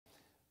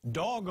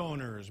Dog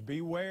owners,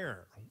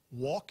 beware.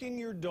 Walking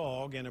your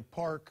dog in a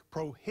park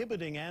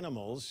prohibiting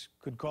animals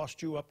could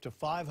cost you up to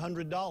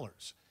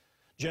 $500.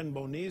 Jen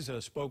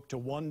Boniza spoke to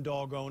one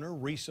dog owner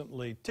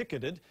recently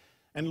ticketed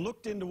and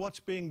looked into what's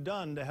being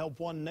done to help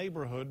one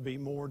neighborhood be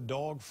more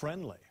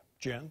dog-friendly.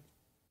 Jen?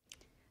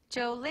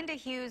 Joe, Linda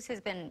Hughes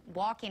has been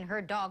walking her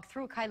dog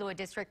through Kailua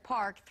District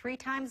Park 3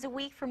 times a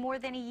week for more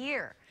than a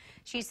year.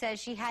 She says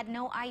she had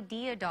no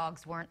idea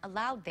dogs weren't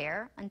allowed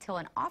there until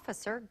an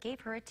officer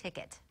gave her a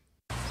ticket.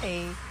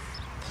 A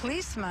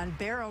policeman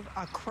barreled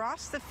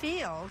across the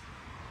field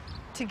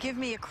to give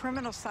me a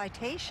criminal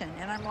citation,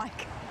 and I'm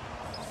like,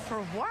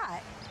 for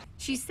what?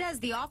 She says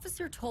the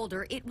officer told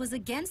her it was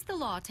against the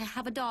law to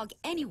have a dog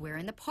anywhere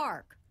in the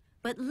park,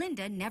 but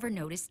Linda never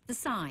noticed the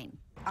sign.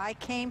 I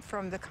came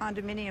from the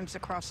condominiums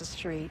across the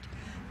street,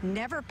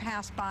 never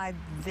passed by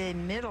the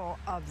middle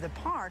of the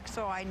park,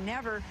 so I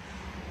never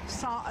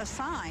saw a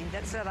sign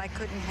that said I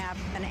couldn't have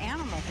an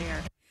animal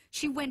here.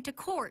 She went to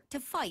court to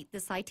fight the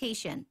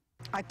citation.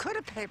 I could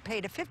have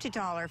paid a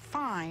 $50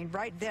 fine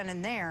right then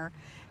and there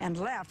and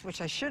left, which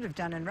I should have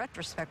done in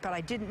retrospect, but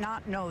I did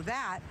not know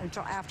that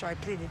until after I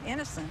pleaded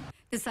innocent.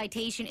 The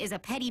citation is a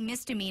petty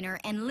misdemeanor,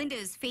 and Linda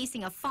is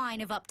facing a fine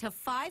of up to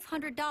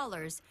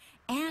 $500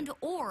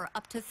 and/or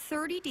up to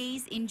 30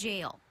 days in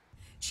jail.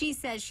 She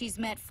says she's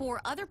met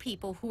 4 other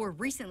people who were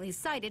recently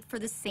cited for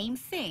the same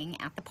thing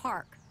at the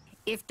park.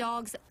 If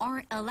dogs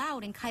aren't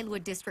allowed in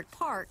Kailua District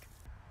Park,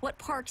 what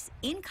parks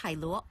in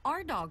Kailua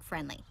are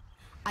dog-friendly?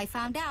 I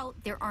found out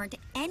there aren't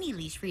any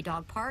leash-free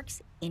dog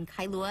parks in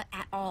Kailua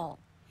at all.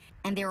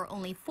 And there are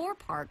only 4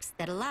 parks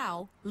that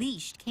allow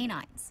leashed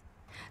canines.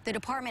 The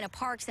Department of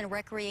Parks and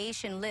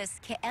Recreation lists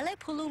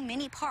Ke'elepulu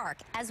Mini Park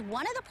as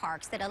one of the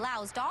parks that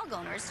allows dog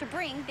owners to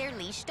bring their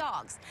leashed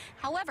dogs.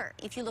 However,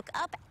 if you look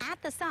up at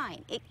the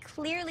sign, it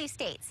clearly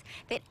states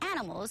that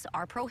animals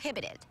are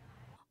prohibited.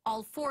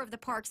 All 4 of the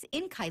parks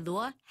in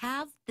Kailua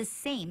have the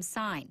same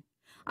sign.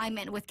 I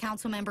met with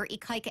Councilmember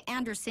Ikaika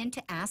Anderson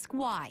to ask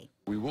why.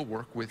 We will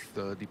work with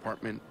the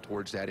department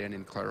towards that end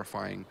in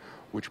clarifying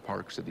which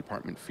parks the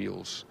department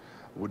feels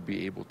would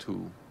be able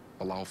to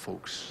allow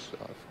folks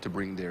to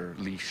bring their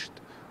leashed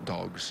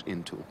dogs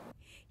into.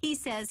 He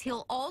says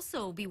he'll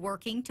also be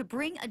working to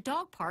bring a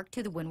dog park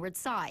to the windward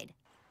side.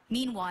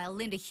 Meanwhile,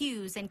 Linda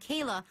Hughes and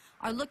Kayla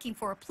are looking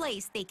for a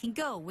place they can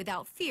go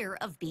without fear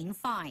of being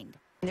fined.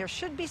 There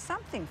should be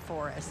something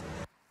for us.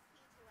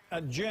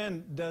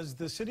 Jen, does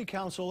the City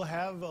Council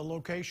have a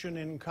location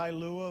in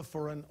Kailua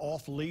for an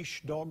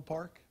off-leash dog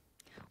park?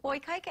 Well,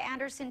 Ikaika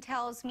Anderson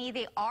tells me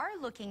they are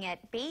looking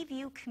at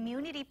Bayview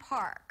Community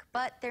Park,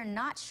 but they're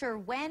not sure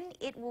when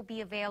it will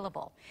be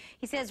available.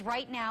 He says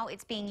right now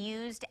it's being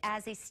used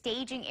as a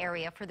staging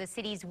area for the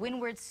city's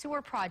Windward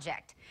Sewer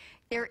Project.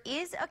 There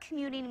is a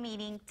community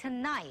meeting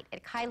tonight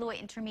at Kailua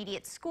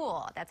Intermediate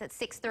School. That's at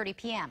 6:30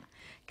 p.m.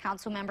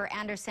 Councilmember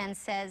Anderson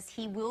says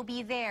he will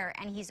be there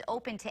and he's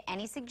open to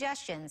any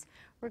suggestions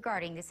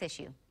regarding this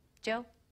issue. Joe?